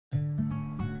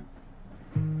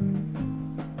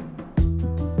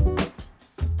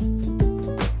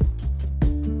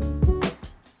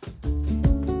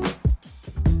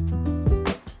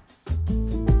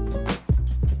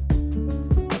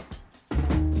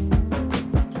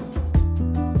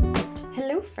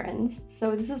friends.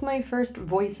 So this is my first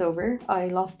voiceover. I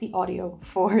lost the audio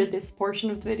for this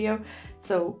portion of the video,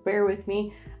 so bear with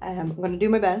me. I'm going to do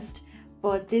my best.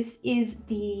 But this is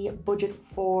the budget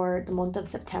for the month of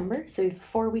September. So we have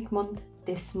a 4-week month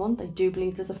this month. I do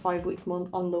believe there's a 5-week month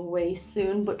on the way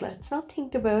soon, but let's not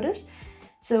think about it.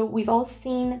 So we've all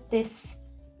seen this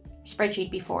spreadsheet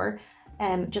before.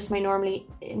 Just my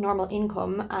normal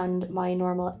income and my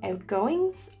normal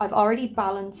outgoings. I've already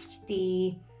balanced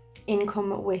the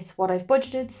income with what I've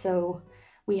budgeted, so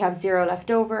we have 0 left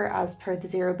over as per the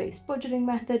zero-based budgeting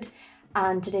method.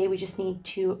 And today we just need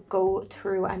to go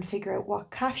through and figure out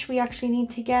what cash we actually need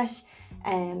to get.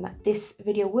 This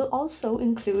video will also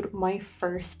include my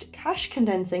first cash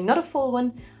condensing, not a full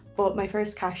one, but my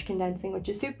first cash condensing, which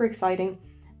is super exciting.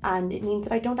 And it means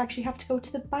that I don't actually have to go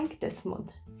to the bank this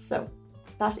month. So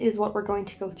that is what we're going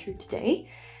to go through today.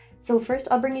 So first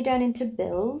I'll bring you down into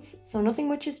bills. So nothing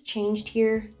much has changed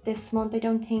here this month, I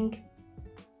don't think.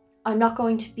 I'm not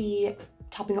going to be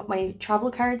topping up my travel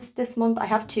cards this month. I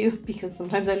have 2 because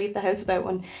sometimes I leave the house without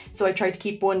one. So I try to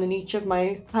keep one in each of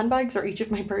my handbags or each of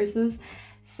my purses.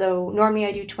 So normally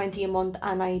I do 20 a month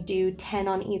and I do 10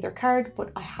 on either card,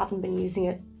 but I haven't been using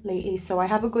it lately. So I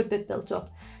have a good bit built up.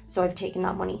 So I've taken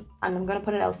that money and I'm going to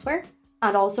put it elsewhere.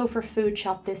 And also for food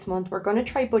shop this month, we're going to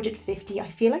try budget 50. I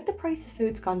feel like the price of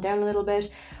food's gone down a little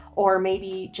bit, or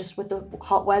maybe just with the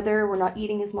hot weather, we're not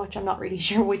eating as much. I'm not really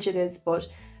sure which it is, but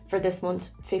for this month,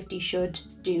 50 should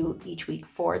do each week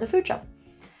for the food shop.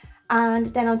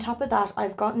 And then on top of that,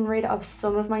 I've gotten rid of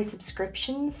some of my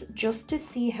subscriptions just to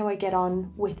see how I get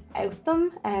on without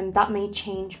them. And that may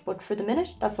change, but for the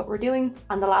minute, that's what we're doing.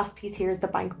 And the last piece here is the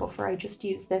bank buffer. I just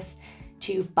use this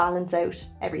to balance out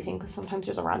everything because sometimes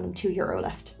there's a random €2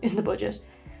 left in the budget.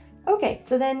 Okay,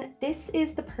 so then this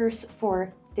is the purse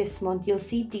for this month. You'll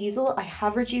see diesel, I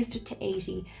have reduced it to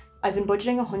 80. I've been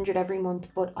budgeting 100 every month,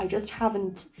 but I just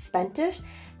haven't spent it.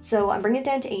 So I'm bringing it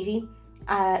down to 80.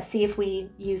 See if we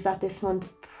use that this month.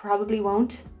 Probably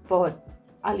won't, but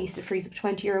at least it frees up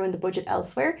 €20 in the budget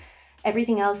elsewhere.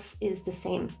 Everything else is the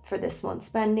same for this month.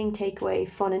 Spending, takeaway,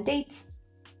 fun and dates.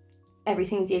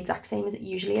 Everything's the exact same as it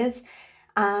usually is.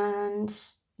 And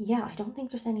yeah, I don't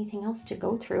think there's anything else to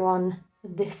go through on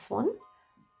this one.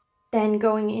 Then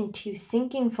going into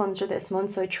sinking funds for this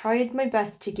month. So I tried my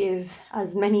best to give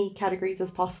as many categories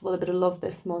as possible a bit of love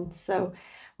this month. So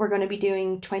we're going to be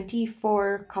doing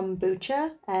 24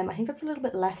 kombucha. I think that's a little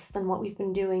bit less than what we've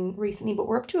been doing recently, but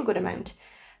we're up to a good amount.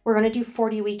 We're going to do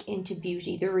 40 week into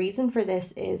beauty. The reason for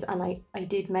this is, and I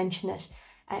did mention it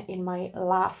in my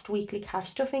last weekly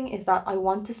cash stuffing, is that I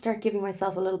want to start giving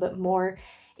myself a little bit more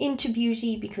into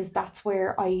beauty, because that's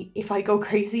where if I go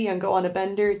crazy and go on a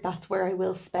bender, that's where I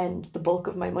will spend the bulk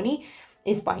of my money,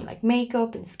 is buying like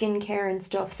makeup and skincare and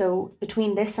stuff. So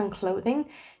between this and clothing,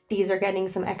 these are getting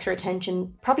some extra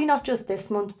attention, probably not just this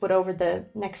month, but over the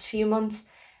next few months,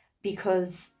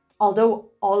 because although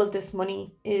all of this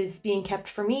money is being kept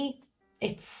for me,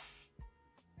 it's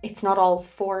not all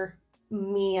for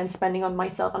me and spending on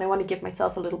myself, and I want to give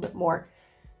myself a little bit more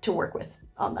to work with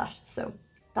on that. So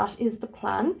that is the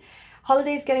plan.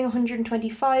 Holidays getting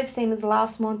 125, same as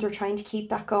last month. We're trying to keep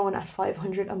that going at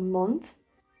 500 a month.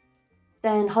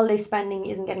 Then holiday spending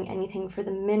isn't getting anything for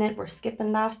the minute. We're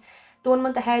skipping that. The 1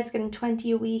 month ahead is getting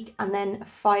 20 a week, and then a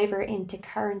 £5 into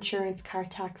car insurance, car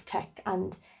tax, tech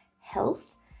and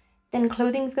health. Then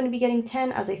clothing is going to be getting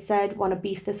 10. As I said, want to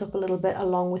beef this up a little bit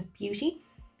along with beauty.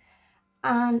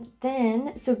 And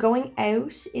then, so going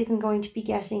out isn't going to be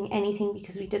getting anything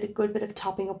because we did a good bit of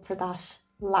topping up for that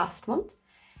last month.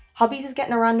 Hobbies is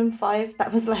getting a random 5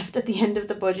 that was left at the end of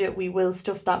the budget. We will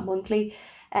stuff that monthly,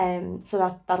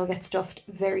 so that'll get stuffed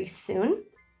very soon.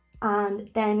 And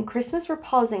then Christmas we're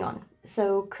pausing on.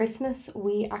 So Christmas,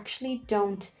 we actually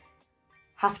don't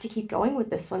have to keep going with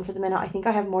this one for the minute. I think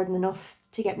I have more than enough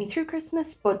to get me through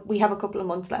Christmas, but we have a couple of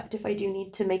months left if I do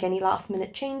need to make any last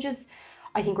minute changes.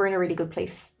 I think we're in a really good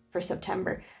place for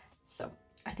September. So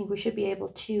I think we should be able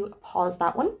to pause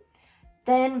that one.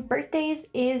 Then birthdays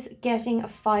is getting a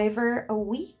 £5 a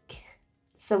week.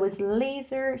 So is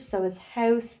laser, so is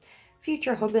house,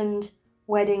 future husband,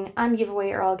 wedding and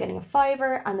giveaway are all getting a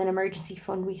 £5. And then emergency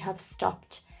fund, we have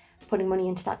stopped putting money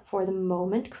into that for the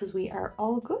moment because we are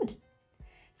all good.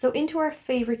 So into our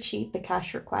favorite sheet, the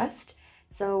cash request.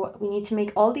 So we need to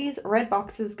make all these red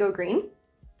boxes go green.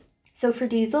 So for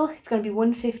diesel, it's going to be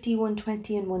 150,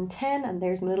 120 and 110, and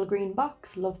there's my little green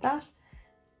box, love that.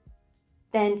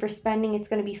 Then for spending, it's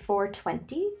going to be 4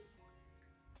 20s.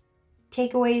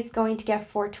 Takeaway is going to get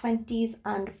 4 20s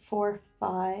and 4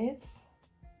 5s.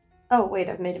 Oh wait,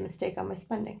 I've made a mistake on my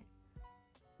spending.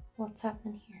 What's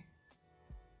happening here?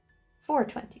 4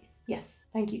 20s. Yes,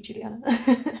 thank you, Juliana.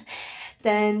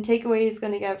 Then takeaway is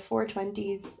going to get 4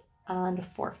 20s and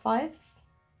 4 5s.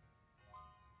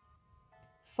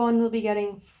 Fun will be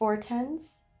getting 4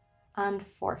 10s and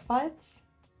 4 5s.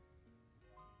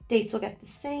 Dates will get the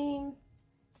same.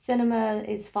 Cinema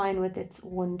is fine with its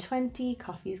 120.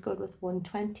 Coffee is good with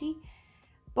 120.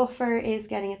 Buffer is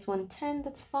getting its 110.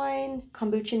 That's fine.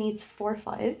 Kombucha needs 4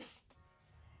 5s.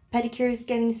 Pedicure is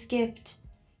getting skipped.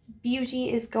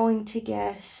 Beauty is going to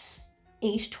get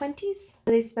 8 20s.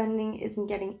 Holiday spending isn't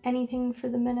getting anything for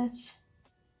the minute.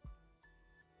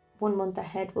 1 month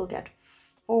ahead will get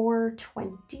 4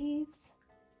 20s.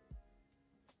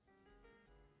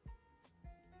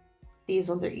 These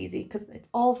ones are easy because it's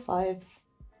all 5s.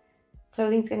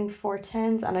 Clothing's getting 4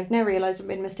 10s, and I've now realised I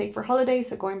made a mistake for holiday,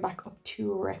 so going back up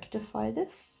to rectify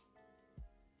this.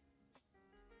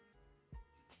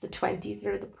 It's the 20s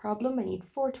that are the problem. I need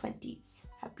 4 20s.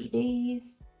 Happy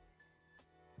days.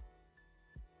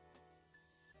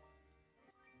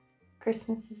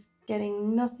 Christmas is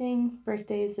getting nothing.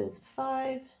 Birthdays is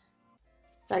 5.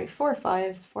 Sorry, 4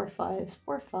 5s, 4 5s,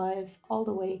 4 5s, all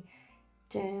the way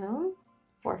down.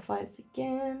 4 5s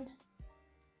again.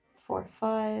 4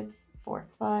 5s, 4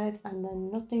 5s, and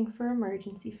then nothing for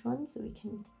emergency fund, so we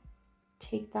can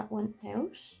take that one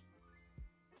out.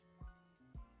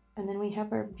 And then we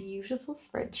have our beautiful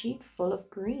spreadsheet full of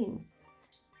green.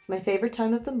 It's my favorite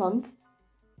time of the month.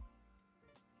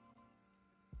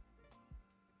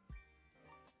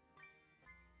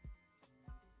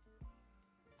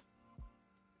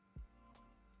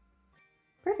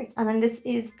 Perfect. And then this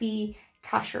is the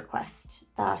cash request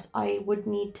that I would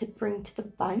need to bring to the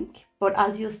bank. But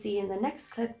as you'll see in the next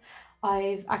clip,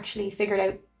 I've actually figured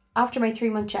out after my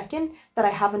 3-month check-in that I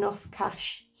have enough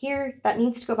cash here that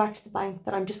needs to go back to the bank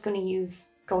that I'm just going to use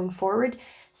going forward.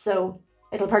 So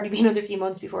it'll probably be another few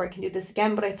months before I can do this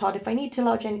again, but I thought if I need to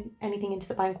lodge anything into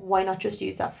the bank, why not just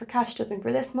use that for cash stuffing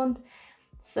for this month?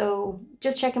 So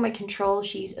just checking my control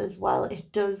sheet as well,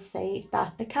 it does say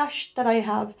that the cash that I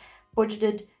have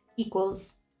budgeted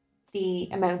equals the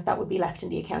amount that would be left in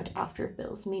the account after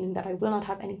bills, meaning that I will not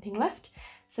have anything left.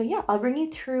 So yeah, I'll bring you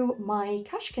through my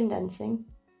cash condensing.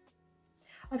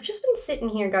 I've just been sitting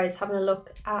here, guys, having a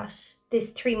look at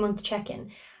this 3-month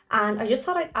check-in, and I just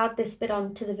thought I'd add this bit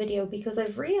onto the video because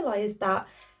I've realized that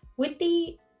with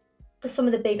some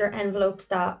of the bigger envelopes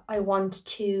that I want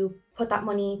to put that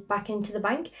money back into the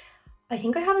bank, I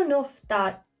think I have enough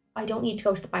that I don't need to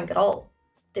go to the bank at all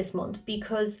this month.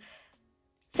 Because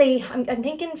say I'm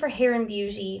thinking for hair and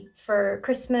beauty, for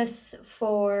Christmas,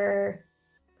 for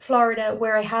Florida,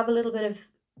 where I have a little bit of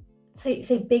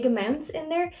say big amounts in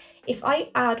there, if I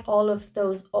add all of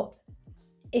those up,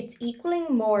 it's equaling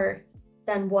more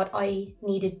than what I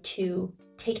needed to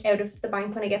take out of the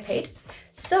bank when I get paid.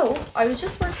 So I was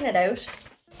just working it out,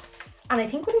 and I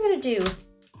think what I'm going to do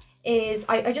is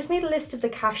I just made a list of the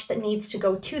cash that needs to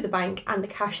go to the bank and the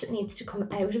cash that needs to come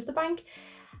out of the bank,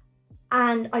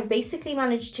 and I've basically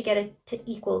managed to get it to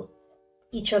equal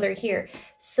each other here.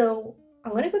 So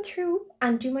I'm going to go through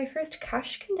and do my first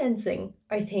cash condensing.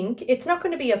 I think it's not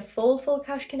going to be a full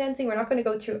cash condensing. We're not going to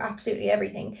go through absolutely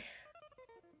everything,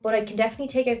 but I can definitely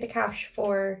take out the cash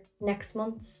for next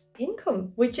month's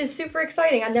income, which is super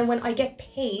exciting. And then when I get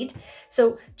paid,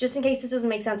 so just in case this doesn't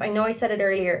make sense, I know I said it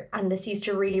earlier and this used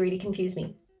to really confuse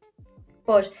me,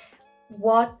 but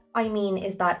what I mean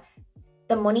is that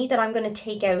the money that I'm going to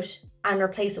take out and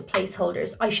replace with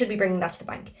placeholders, I should be bringing that to the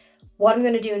bank. What I'm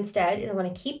going to do instead is I'm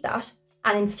going to keep that,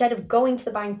 and instead of going to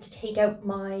the bank to take out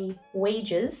my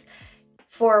wages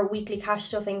for weekly cash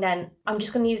stuffing, then I'm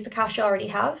just going to use the cash I already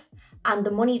have, and the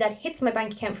money that hits my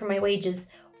bank account for my wages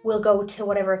will go to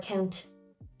whatever account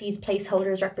these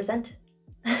placeholders represent.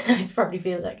 I probably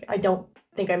feel like I don't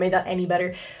think I made that any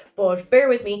better, but bear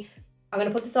with me. I'm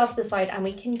going to put this off to the side and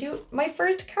we can do my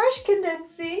first cash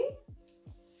condensing.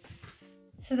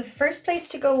 So the first place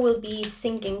to go will be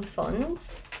sinking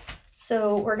funds.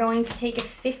 So we're going to take a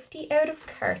 50 out of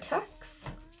car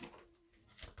tax.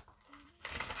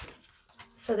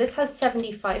 So this has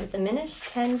 75 at the minute.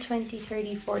 10, 20,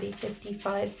 30, 40,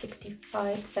 55,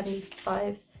 65,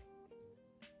 75.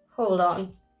 Hold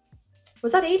on.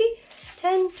 Was that 80?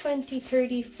 10, 20,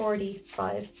 30,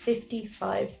 45,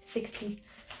 55,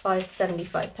 65,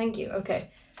 75. Thank you.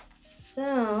 Okay.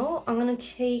 So I'm going to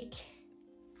take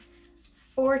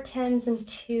 4 10s and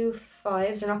 2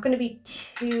 5s. We're not going to be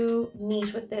too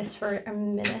neat with this for a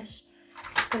minute.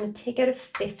 I'm going to take out a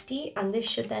 50, and this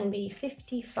should then be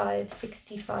 55,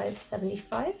 65,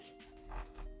 75.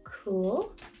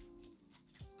 Cool.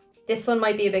 This one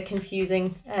might be a bit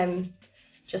confusing,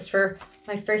 just for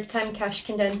my first time cash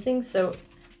condensing, so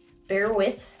bear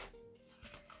with.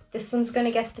 this one's going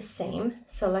to get the same.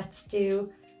 So let's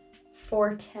do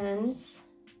 4 10s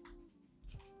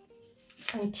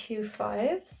and 2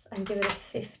 5s and give it a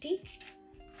 50.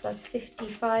 So that's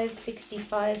 55,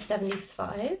 65,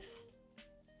 75.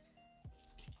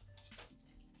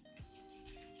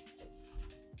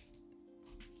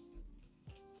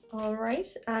 All right,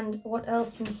 and what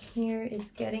else in here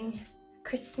is getting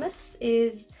Christmas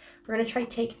is we're going to try to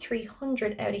take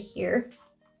 300 out of here.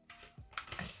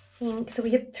 I think, so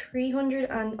we have 300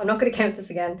 and I'm not going to count this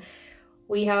again.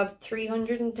 We have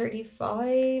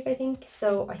 335, I think.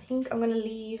 So I think I'm going to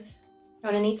leave,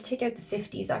 and I need to take out the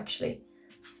 50s actually.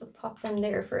 So pop them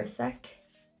there for a sec.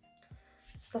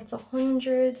 So that's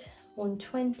 100,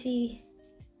 120,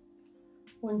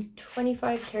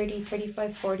 125, 30,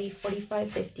 35, 40, 45,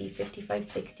 50, 55,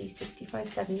 60, 65,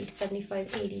 70,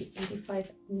 75, 80,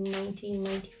 85, 90,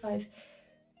 95,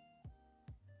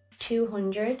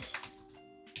 200,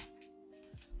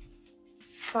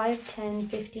 5, 10,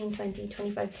 15, 20,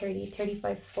 25, 30,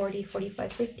 35, 40,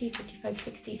 45, 50, 55,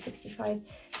 60, 65,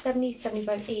 70,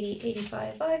 75, 80,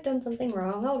 85. I've done something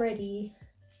wrong already.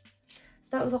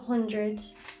 So that was 100,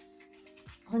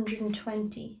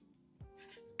 120.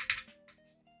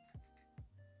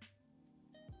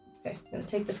 Okay, I'm gonna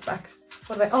take this back.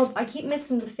 What do oh, I keep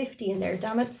missing the 50 in there,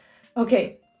 damn it.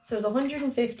 Okay, so there's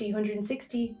 150,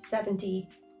 160, 70,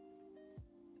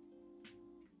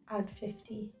 add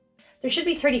 50. There should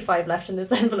be 35 left in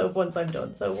this envelope once I'm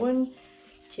done. So 1,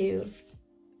 2,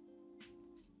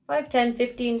 5, 10,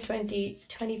 15, 20,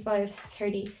 25,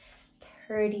 30,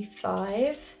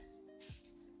 35.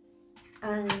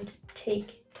 And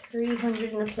take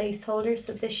 300 in a placeholder.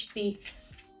 So this should be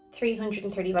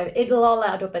 335. It'll all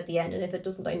add up at the end, and if it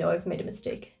doesn't, I know I've made a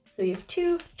mistake. So you have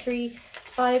 2, 3,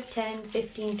 5, 10,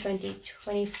 15, 20,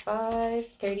 25,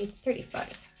 30,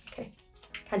 35. Okay,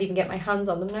 can't even get my hands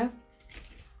on them now.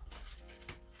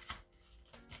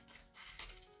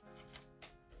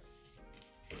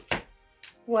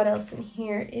 What else in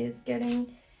here is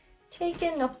getting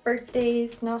taken? Not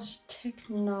birthdays, not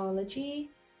technology.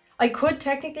 I could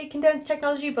technically condense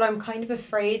technology, but I'm kind of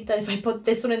afraid that if I put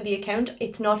this one in the account,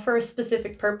 it's not for a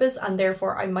specific purpose, and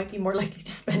therefore I might be more likely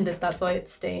to spend it. That's why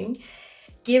it's staying.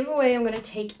 Giveaway I'm going to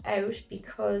take out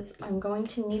because I'm going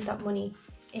to need that money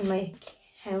in my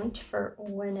account for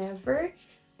whenever.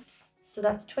 So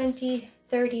that's 20,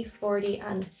 30, 40,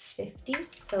 and 50.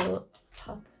 So we'll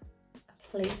pop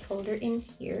a placeholder in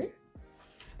here.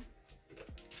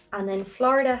 And then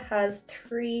Florida has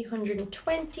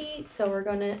 320, so we're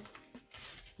gonna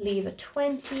leave a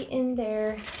 20 in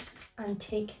there and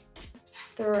take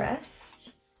the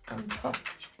rest and pop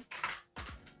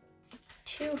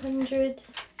 200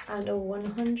 and a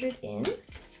 100 in.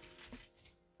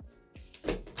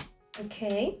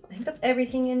 Okay, I think that's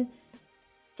everything in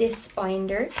this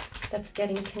binder that's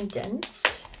getting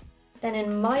condensed. Then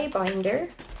in my binder,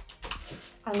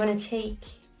 I'm gonna take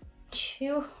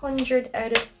 200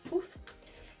 out of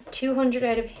 200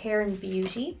 out of hair and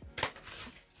beauty.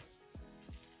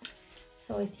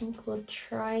 So I think we'll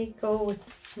try go with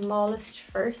the smallest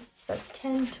first. So that's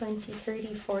 10, 20,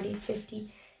 30, 40,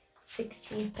 50,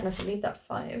 60. I'm gonna have to leave that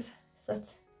 5. So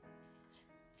that's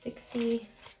 60,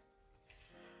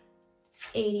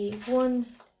 81,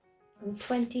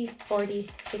 20, 40,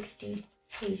 60,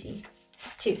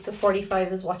 82. So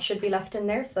 45 is what should be left in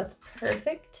there. So that's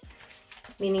perfect.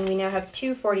 Meaning we now have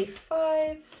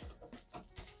 245.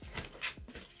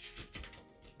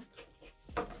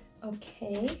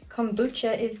 Okay,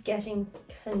 kombucha is getting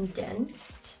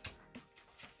condensed.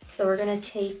 So we're gonna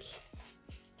take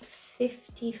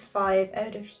 55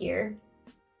 out of here,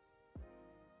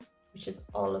 which is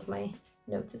all of my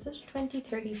notes. Is it 20,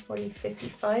 30, 40,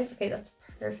 55? Okay, that's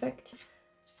perfect.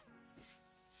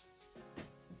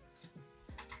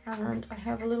 And I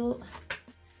have a little,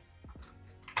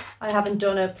 I haven't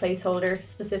done a placeholder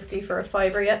specifically for a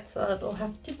fiber yet, so that'll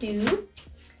have to do.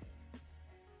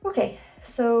 Okay,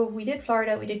 so we did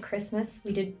Florida, we did Christmas,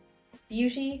 we did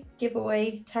beauty,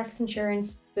 giveaway, tax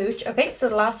insurance, booch. Okay, so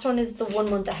the last one is the 1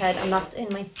 month ahead, and that's in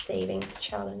my savings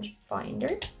challenge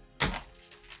binder.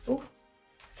 Oh,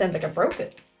 sounds like I broke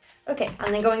it. Okay,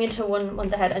 and then going into 1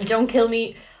 month ahead, and don't kill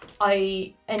me,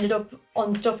 I ended up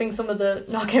unstuffing some of the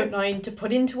Knockout 9 to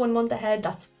put into 1 month ahead.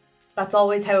 That's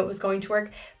always how it was going to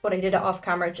work, but I did it off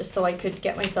camera just so I could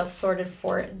get myself sorted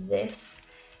for this.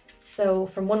 So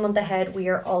from 1 month ahead, we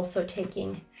are also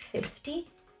taking 50.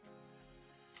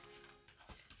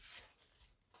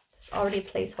 There's already a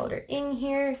placeholder in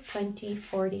here, 20,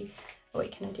 40. Oh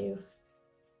wait, can I do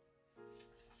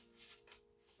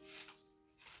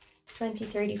 20,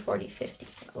 30, 40, 50?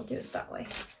 We'll do it that way.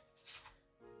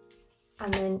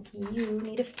 and then you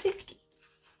need a 50.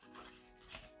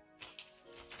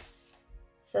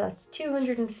 So that's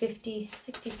 250,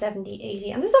 60, 70,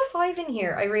 80. And there's a 5 in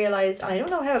here, I realized. I don't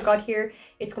know how it got here.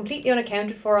 It's completely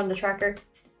unaccounted for on the tracker.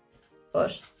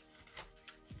 But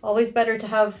always better to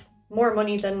have more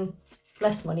money than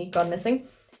less money gone missing.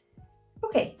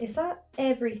 Okay, is that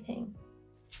everything?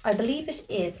 I believe it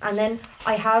is. And then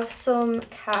I have some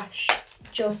cash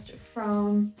just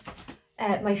from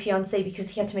my fiance because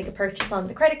he had to make a purchase on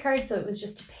the credit card. So it was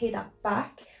just to pay that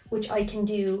back, which I can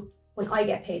do when I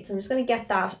get paid. So I'm just going to get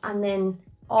that, and then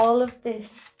all of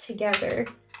this together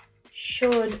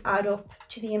should add up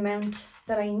to the amount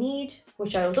that I need,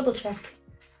 which I will double check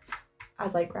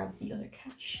as I grab the other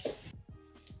cash.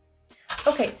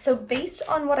 Okay, so based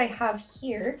on what I have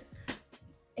here,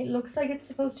 it looks like it's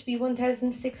supposed to be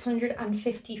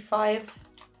 1,655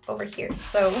 over here.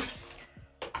 So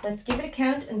let's give it a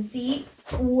count and see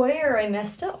where I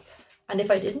messed up. And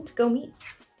if I didn't, go me.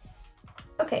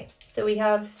 Okay, so we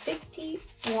have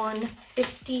 51,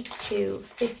 52,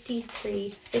 53,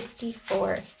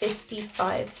 54,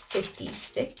 55,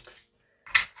 56.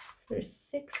 So there's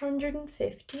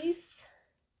 650s.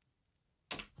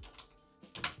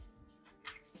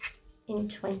 In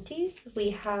 20s, we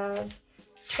have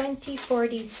 20,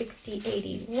 40, 60,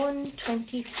 81,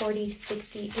 20, 40,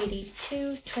 60,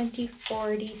 82, 20,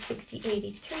 40, 60,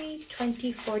 83,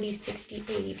 20, 40, 60,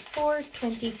 84,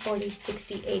 20, 40,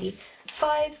 60,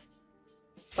 85,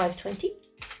 520.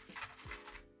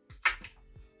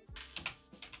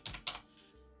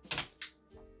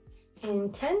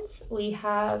 In tens, we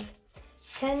have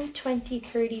 10, 20,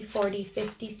 30, 40,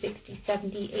 50, 60,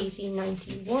 70, 80,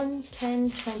 91, 10,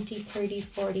 20, 30,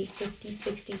 40, 50,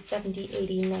 60, 70,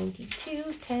 80,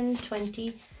 92, 10,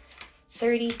 20,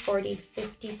 30, 40,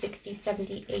 50, 60,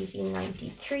 70, 80,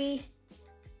 93,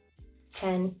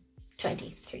 10,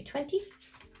 20, 320.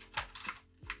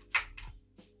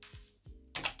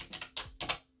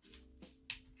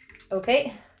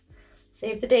 Okay,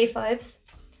 save the day fives.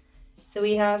 So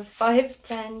we have 5,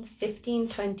 10, 15,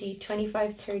 20,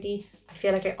 25, 30. I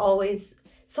feel like I always,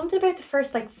 something about the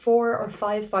first like 4 or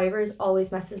 5 fivers always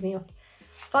messes me up.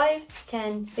 5,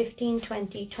 10, 15,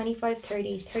 20, 25,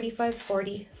 30, 35,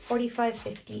 40, 45,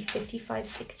 50, 55,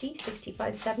 60,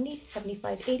 65, 70,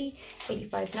 75, 80,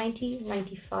 85, 90,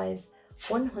 95,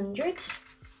 100.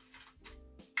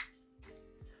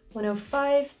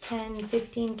 105, 10,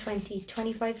 15, 20,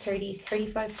 25, 30,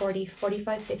 35, 40,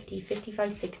 45, 50,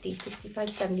 55, 60, 65,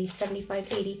 70,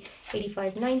 75, 80,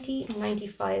 85, 90,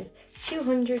 95,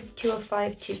 200,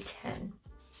 205, 210.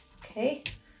 Okay.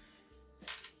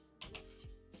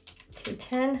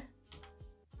 210.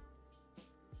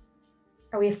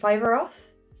 Are we a fiver off?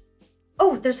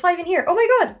 Oh, there's 5 in here. Oh my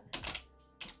god.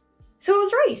 So it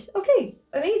was right. Okay,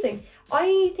 amazing.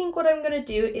 I think what I'm going to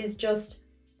do is just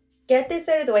get this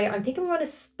out of the way. I'm thinking I'm going to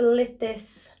split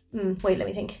this. Wait, let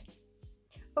me think.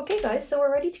 Okay guys, so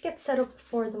we're ready to get set up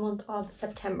for the month of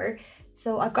September.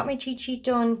 So I've got my cheat sheet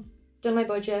done my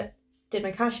budget, did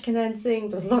my cash condensing.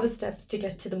 There's a lot of steps to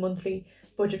get to the monthly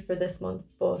budget for this month,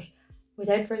 but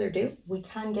without further ado, we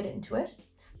can get into it.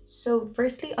 So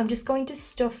firstly, I'm just going to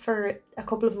stuff for a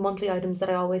couple of monthly items that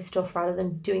I always stuff rather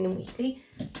than doing them weekly.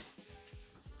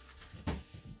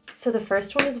 So the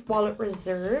first one is wallet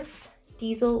reserves.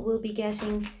 Diesel will be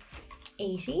getting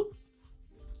 80.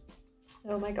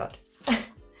 Oh my god.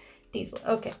 Diesel.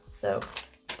 Okay, so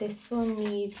this one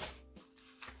needs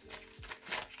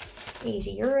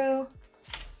 €80.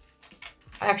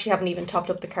 I actually haven't even topped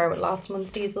up the car with last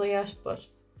month's diesel yet, but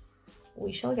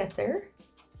we shall get there.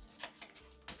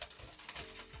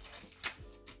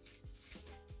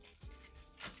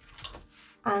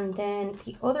 And then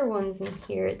the other ones in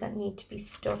here that need to be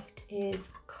stuffed is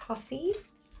coffee.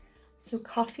 So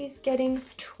coffee's getting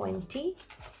 20.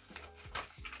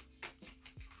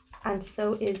 And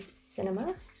so is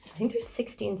cinema. I think there's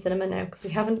 60 in cinema now because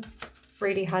we haven't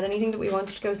really had anything that we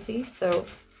wanted to go see. So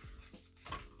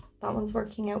that one's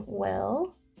working out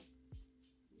well.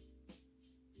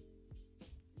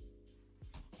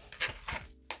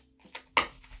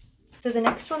 So the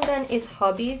next one then is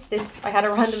hobbies. This, I had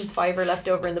a random fiver left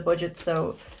over in the budget,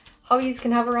 so hobbies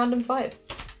can have a random 5.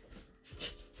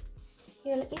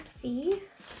 Here, let me see.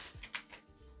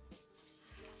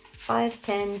 5,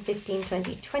 10, 15,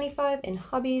 20, 25 in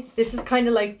hobbies. This is kind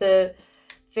of like the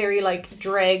very like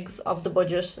dregs of the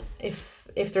budget. If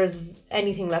there's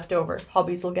anything left over,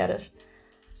 hobbies will get it.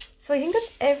 So I think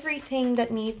that's everything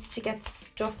that needs to get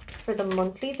stuffed for the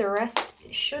monthly. The rest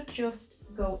should just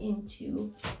go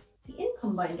into the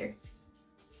income binder.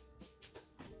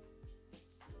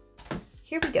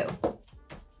 Here we go.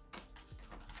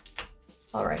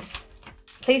 All right.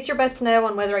 Place your bets now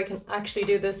on whether I can actually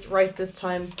do this right this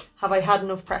time. Have I had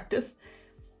enough practice?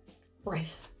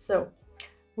 Right, so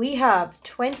we have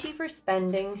 20 for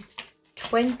spending,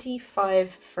 25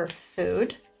 for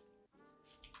food,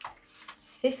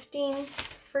 15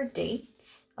 for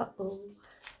dates,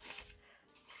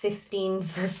 15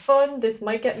 for fun. This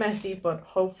might get messy, but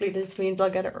hopefully this means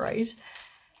I'll get it right.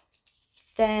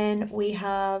 Then we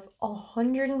have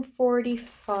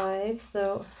 145,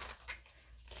 so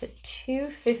the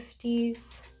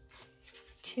 250s,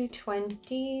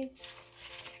 220s,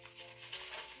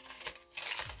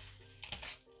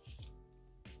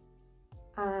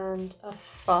 and a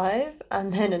 5,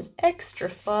 and then an extra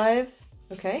 5.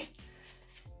 Okay,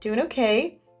 doing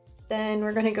okay. Then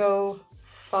we're gonna go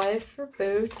 5 for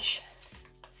booch,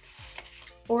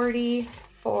 40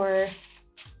 for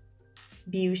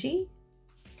beauty,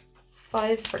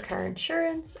 5 for car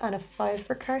insurance, and a 5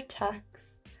 for car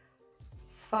tax,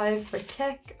 5 for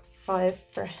tech, 5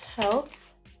 for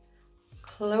health.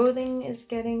 Clothing is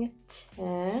getting a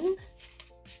 10.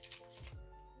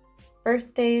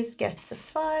 Birthdays gets a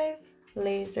 5,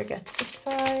 laser gets a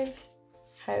 5,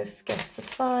 house gets a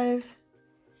 5,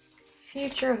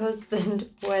 future husband,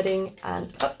 wedding,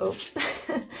 and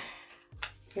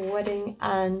wedding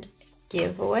and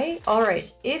giveaway. All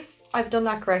right, if I've done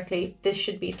that correctly, this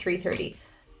should be 330.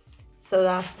 So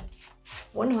that's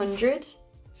 100,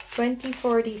 20,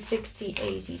 40, 60,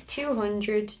 80,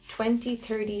 200, 20,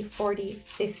 30, 40,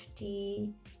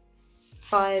 50,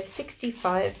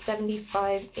 65,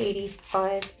 75,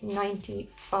 85,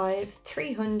 95,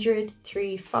 300,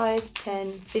 3, 5,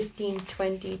 10, 15,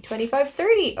 20, 25,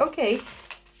 30. Okay,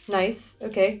 nice.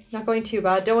 Okay, not going too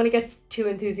bad. Don't want to get too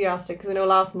enthusiastic because I know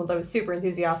last month I was super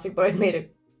enthusiastic, but I'd made a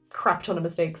crap ton of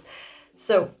mistakes.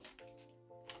 So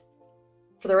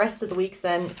for the rest of the weeks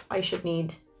then, I should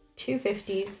need 2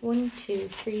 50s, 1, 2,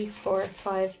 3, 4,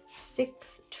 5,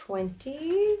 6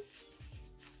 20s,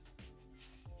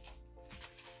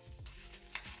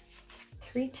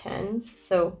 3 10s,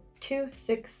 so 2,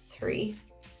 6, 3,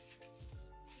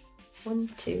 1,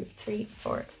 2, 3,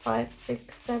 4, 5,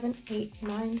 6, 7, 8,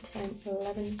 9, 10,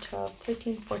 11, 12,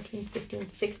 13, 14, 15,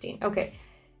 16. Okay,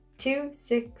 2,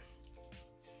 6,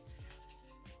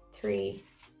 3,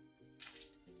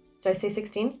 did I say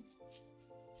 16?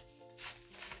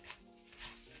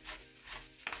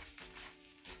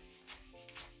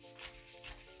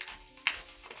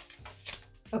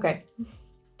 Okay,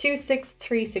 2, 6,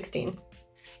 3, 16.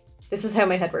 This is how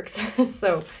my head works.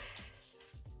 So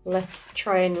let's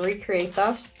try and recreate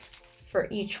that for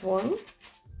each one.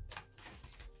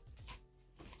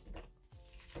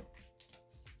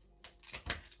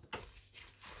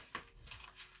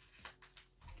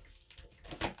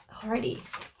 Alrighty.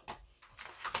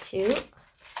 2,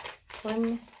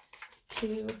 1,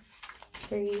 2,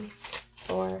 3,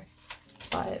 4,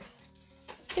 5,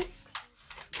 6,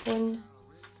 1,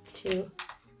 2,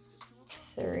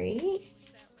 3.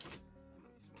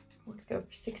 Let's go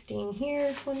for 16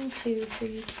 here. 1, 2,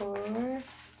 3, 4,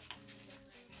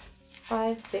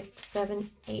 5, 6, 7,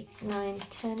 8, 9,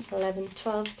 10, 11,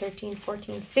 12, 13,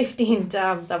 14, 15.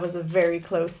 Damn, that was a very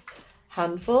close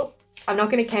handful. I'm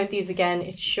not going to count these again.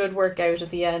 It should work out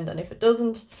at the end, and if it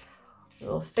doesn't,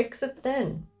 we'll fix it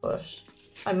then. But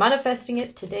I'm manifesting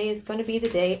it. Today is going to be the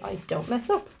day I don't mess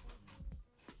up.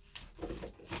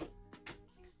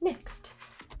 Next.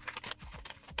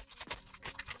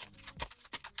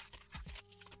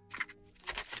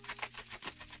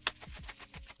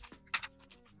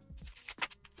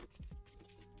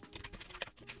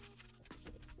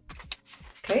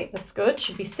 Okay, that's good.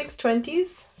 Should be 6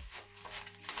 20s.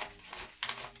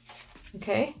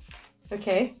 Okay,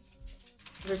 okay.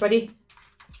 Everybody,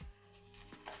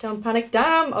 don't panic.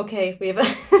 Damn. Okay, we have a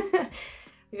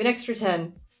we have an extra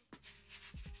 10.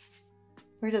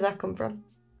 Where did that come from?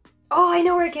 Oh, I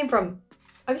know where it came from.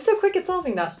 I was so quick at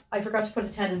solving that. I forgot to put a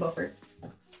 10 in buffer.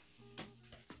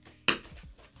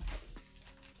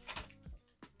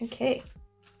 Okay,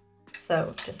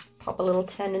 so just pop a little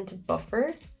 10 into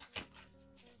buffer.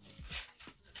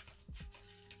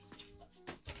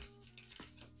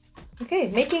 Okay,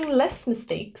 making less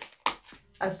mistakes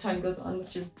as time goes on,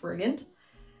 which is brilliant.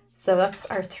 So that's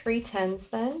our 3 10s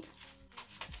then.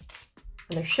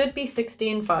 And there should be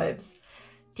 16 5s.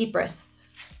 Deep breath.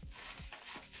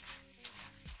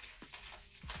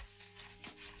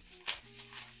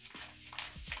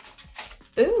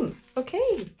 Boom.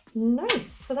 Okay, nice.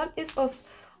 So that is us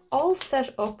all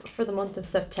set up for the month of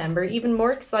September. Even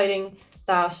more exciting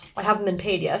that I haven't been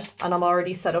paid yet and I'm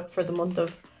already set up for the month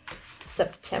of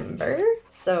September.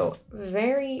 So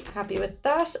very happy with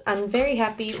that, and very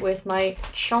happy with my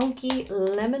chunky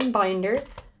lemon binder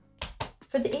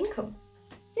for the income.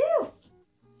 So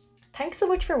thanks so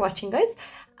much for watching, guys.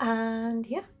 And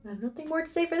yeah, I have nothing more to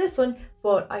say for this one,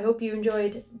 but I hope you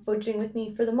enjoyed budgeting with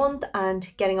me for the month and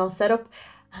getting all set up.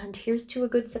 And here's to a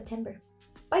good September.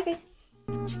 Bye,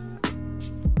 guys.